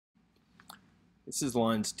This is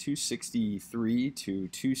lines 263 to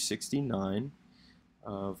 269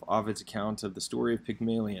 of Ovid's account of the story of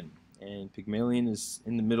Pygmalion. And Pygmalion is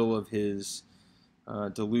in the middle of his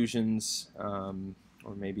delusions,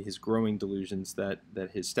 or maybe his growing delusions, that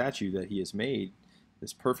his statue that he has made,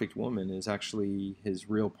 this perfect woman, is actually his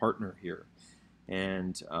real partner here.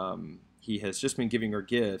 And he has just been giving her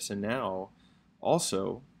gifts, and now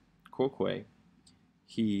also, quoque,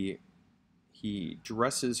 he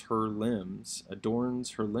dresses her limbs,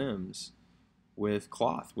 adorns her limbs with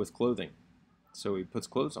cloth, with clothing. So he puts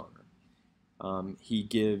clothes on her. He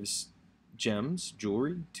gives gems,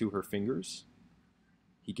 jewelry, to her fingers.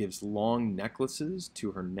 He gives long necklaces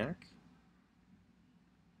to her neck.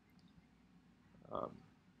 Um,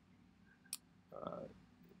 uh,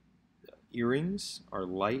 Earrings are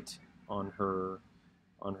light on her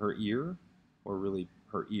ear, or really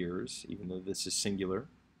her ears, even though this is singular.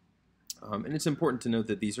 And it's important to note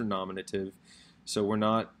that these are nominative, so we're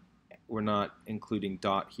not including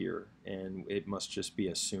dot here, and it must just be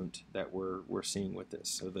a sunt that we're seeing with this.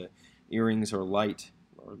 So the earrings are light,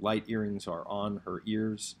 or light earrings are on her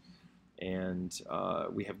ears, and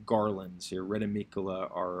we have garlands here.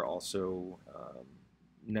 Reticula are also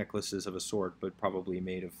necklaces of a sort, but probably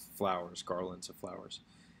made of flowers, garlands of flowers.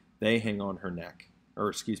 They hang on her neck, or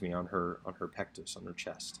excuse me, on her pectus, on her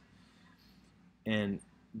chest. And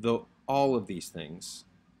though all of these things,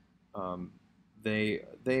 they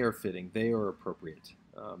are fitting, they are appropriate.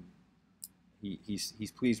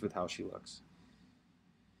 He's pleased with how she looks.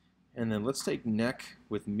 And then let's take neck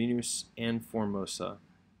with minus and formosa,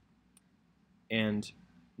 and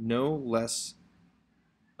no less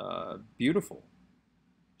beautiful,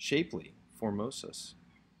 shapely, formosus.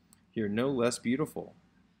 Here, no less beautiful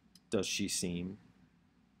does she seem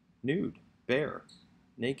nude, bare,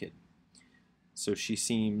 naked. So she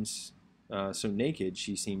seems, so naked,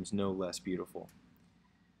 she seems no less beautiful.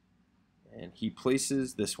 And he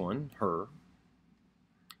places this one, her,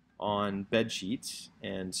 on bed sheets.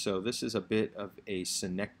 And so this is a bit of a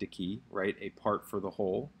synecdoche, right? A part for the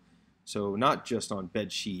whole. So not just on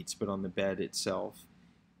bed sheets, but on the bed itself.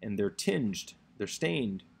 And they're tinged, they're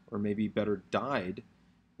stained, or maybe better dyed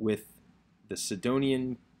with the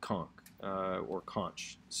Sidonian conch, or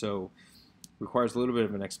conch. So requires a little bit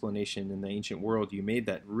of an explanation. In the ancient world, you made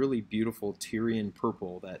that really beautiful Tyrian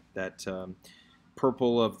purple, that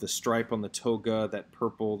purple of the stripe on the toga, that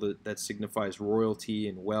purple that signifies royalty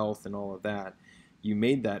and wealth and all of that. You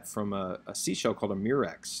made that from a seashell called a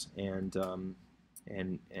murex, and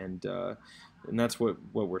that's what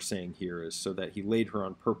we're saying here, is so that he laid her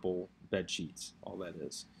on purple bed sheets. All that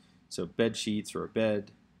is. So bed sheets, or a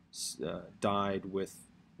bed dyed with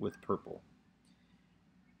purple.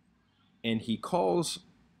 And he calls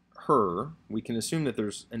her, we can assume that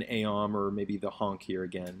there's an aom, or maybe the honk here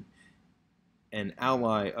again, an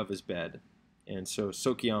ally of his bed. And so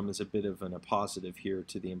sociam is a bit of an appositive here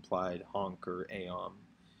to the implied honk or aom.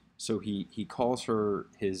 So he calls her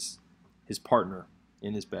his partner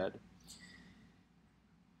in his bed.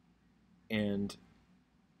 And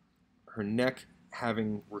her neck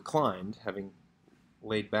having reclined, having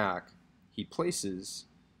laid back, he places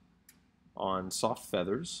on soft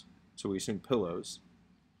feathers, so we assume pillows,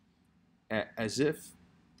 as if,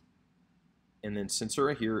 and then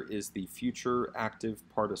censura here is the future active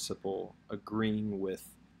participle agreeing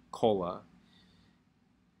with cola,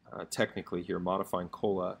 technically here modifying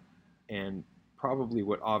cola, and probably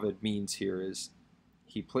what Ovid means here is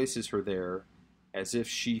he places her there as if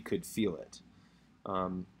she could feel it.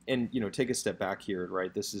 And take a step back here,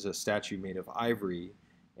 right? This is a statue made of ivory,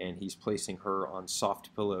 and he's placing her on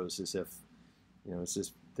soft pillows as if, as if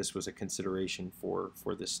this was a consideration for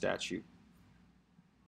this statue.